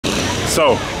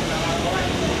So,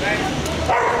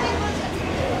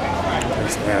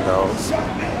 handouts.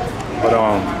 But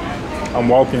I'm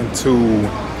walking to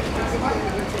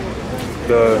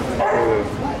the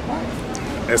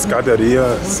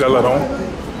Escadaria Selarón.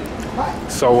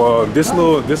 So this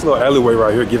little alleyway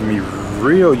right here giving me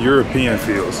real European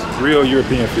feels. Real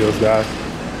European feels, guys.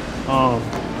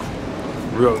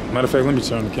 Matter of fact, let me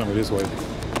turn the camera this way.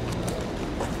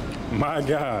 My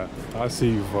God, I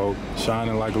see you, folks,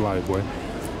 shining like a light, boy.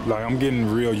 Like, I'm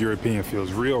getting real European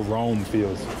feels, real Rome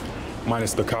feels,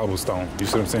 minus the cobblestone. You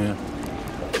see what I'm saying?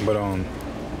 But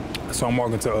so I'm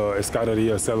walking to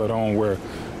Escadaria Selarón, where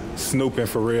Snoop and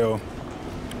Pharrell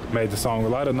made the song. A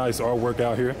lot of nice artwork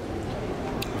out here.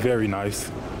 Very nice.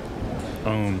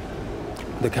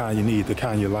 The kind you need, the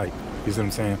kind you like. You see what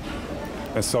I'm saying?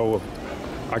 And so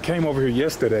I came over here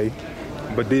yesterday,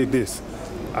 but dig this.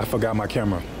 I forgot my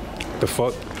camera. The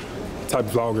fuck type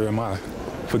of vlogger am I?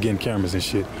 Forgetting cameras and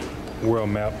shit. World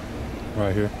map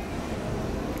right here.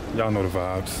 Y'all know the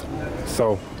vibes.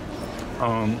 So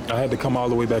I had to come all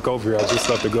the way back over here. I just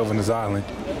left the Governor's Island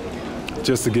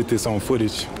just to get this on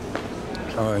footage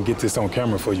and get this on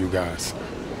camera for you guys.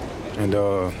 And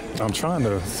I'm trying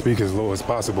to speak as low as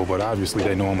possible, but obviously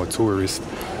they know I'm a tourist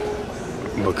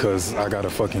because I got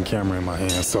a fucking camera in my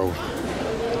hand. So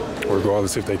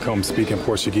regardless if they come speaking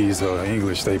Portuguese or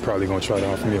English, they probably gonna try to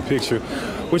offer me a picture,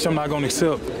 which I'm not gonna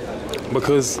accept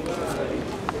because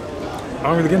I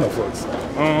don't really get no fucks.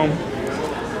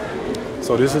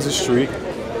 So this is a street,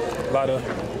 a lot of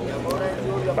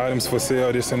items for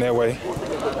sale, this and that way,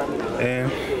 and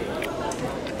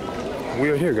we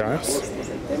are here, guys.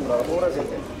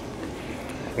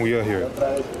 We are here.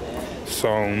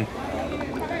 So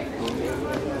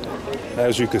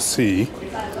as you can see,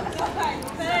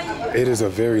 it is a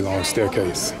very long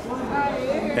staircase.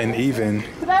 And even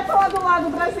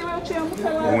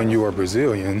when you are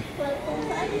Brazilian,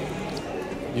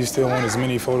 you still want as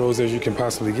many photos as you can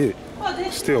possibly get.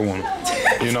 Still want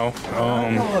them, you know?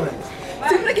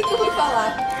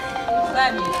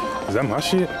 Is that my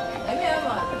shit?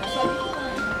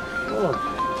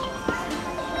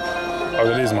 Oh,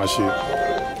 that is my shit.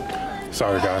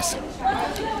 Sorry, guys.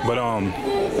 But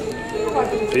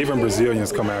even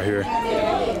Brazilians come out here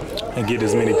and get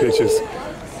as many pictures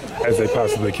as they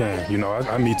possibly can. You know,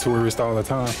 I meet tourists all the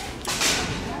time,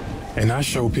 and I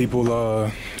show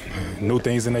people new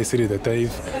things in their city that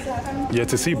they've yet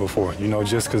to see before. You know,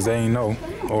 just because they ain't know.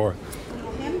 Or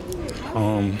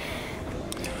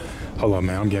hold on,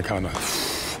 man, I'm getting kind of.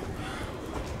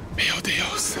 Meu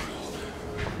Dios.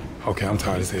 Okay, I'm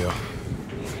tired as hell.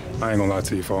 I ain't gonna lie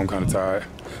to you, folks. I'm kind of tired.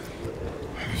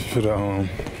 Shoulda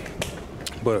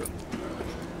but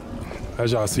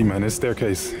as y'all see, man, this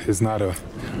staircase is not a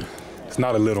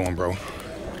little one, bro.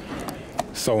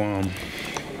 So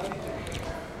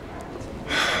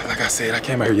like I said, I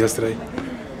came out here yesterday,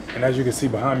 and as you can see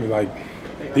behind me, like,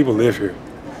 people live here.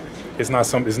 It's not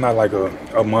like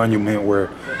a monument where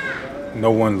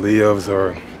no one lives,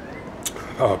 or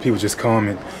people just come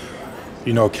and,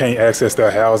 you know, can't access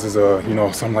their houses, or, you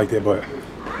know, something like that. But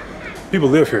people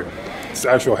live here. It's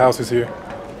actual houses here.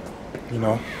 You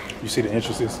know, you see the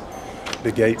entrances,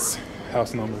 the gates,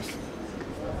 house numbers.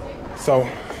 So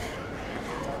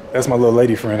that's my little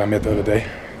lady friend I met the other day.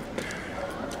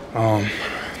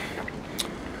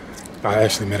 I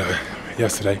actually met her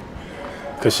yesterday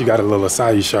because she got a little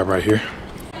acai shop right here.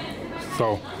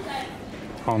 So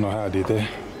I don't know how I did that,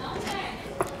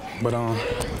 but oh,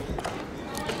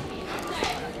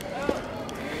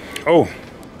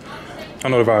 I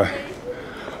don't know if I.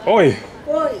 Oi.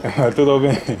 Tudo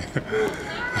bem?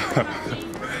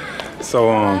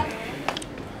 So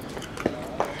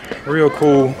real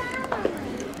cool,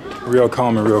 real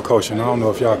calm, and real kosher. And I don't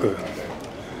know if y'all could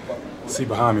see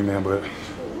behind me, man, but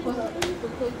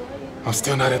I'm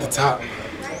still not at the top.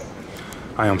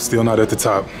 I am still not at the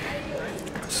top.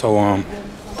 So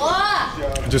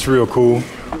just real cool,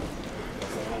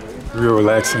 real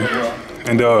relaxing.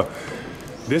 And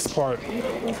this part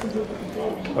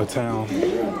of town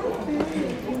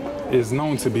is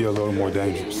known to be a little more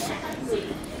dangerous,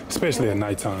 especially at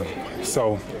nighttime.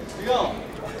 So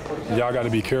y'all got to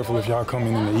be careful if y'all come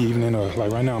in the evening, or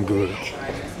like right now I'm good.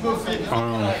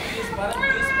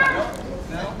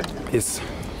 It's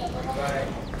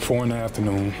 4 in the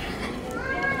afternoon,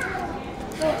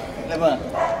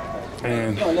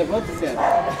 and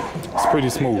it's pretty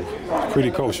smooth,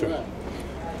 pretty kosher.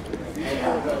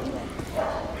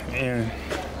 And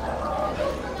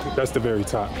that's the very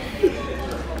top.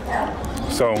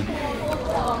 So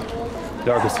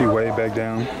y'all can see way back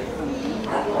down.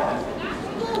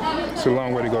 It's a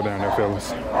long way to go down there,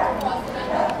 fellas.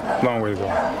 Long way to go.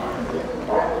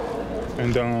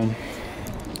 And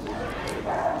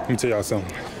let me tell y'all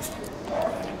something.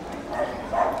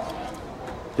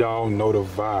 Y'all know the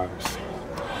vibes.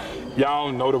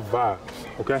 Y'all know the vibes,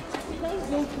 okay?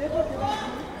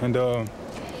 And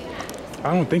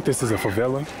I don't think this is a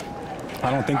favela. I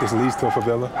don't think this leads to a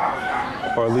favela,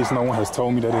 or at least no one has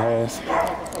told me that it has.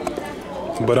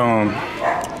 But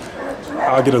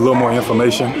I'll get a little more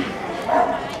information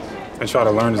and try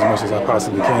to learn as much as I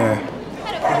possibly can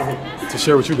to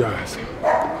share with you guys.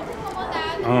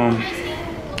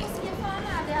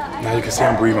 Now you can see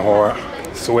I'm breathing hard,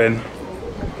 sweating.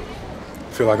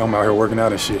 Feel like I'm out here working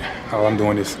out and shit. All I'm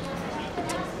doing is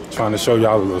trying to show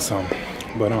y'all a little something.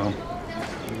 But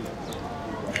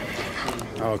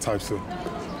all types of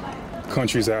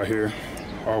countries out here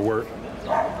are work.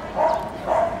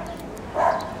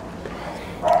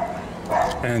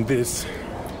 And this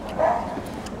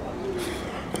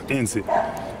ends it.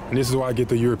 And this is why I get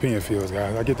the European feels,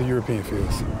 guys. I get the European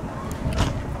feels.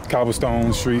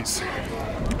 Cobblestone streets.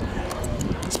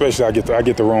 Especially I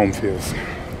get the Rome feels.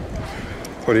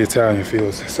 Or the Italian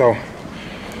feels. So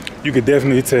you could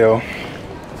definitely tell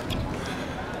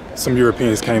some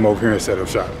Europeans came over here and set up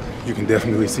shop. You can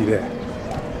definitely see that.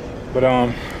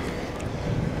 But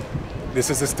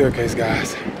this is the staircase,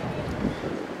 guys.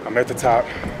 I'm at the top.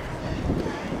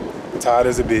 Tired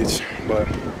as a bitch, but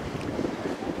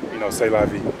you know, c'est la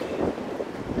vie.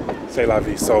 C'est la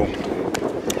vie. So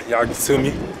y'all get to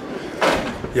me.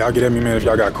 Y'all get at me, man, if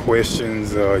y'all got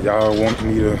questions, y'all want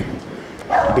me to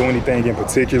do anything in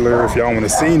particular, if y'all want to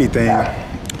see anything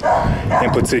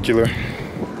in particular.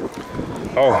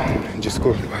 Oh, just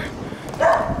cool.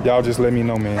 Y'all just let me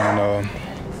know, man. And,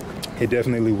 it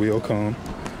definitely will come.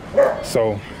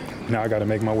 So now I got to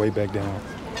make my way back down,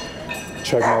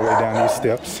 track my way down these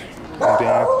steps, and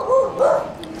then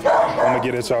I'm gonna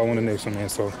get at y'all on the next one, man.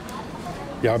 So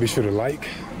y'all be sure to like,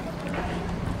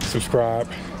 subscribe,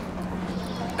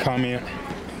 comment,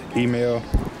 email,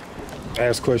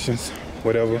 ask questions,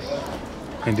 whatever,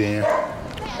 and then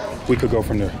we could go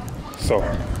from there. So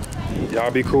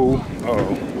y'all be cool.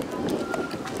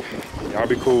 Y'all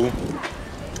be cool,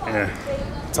 and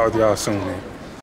talk to y'all soon, man.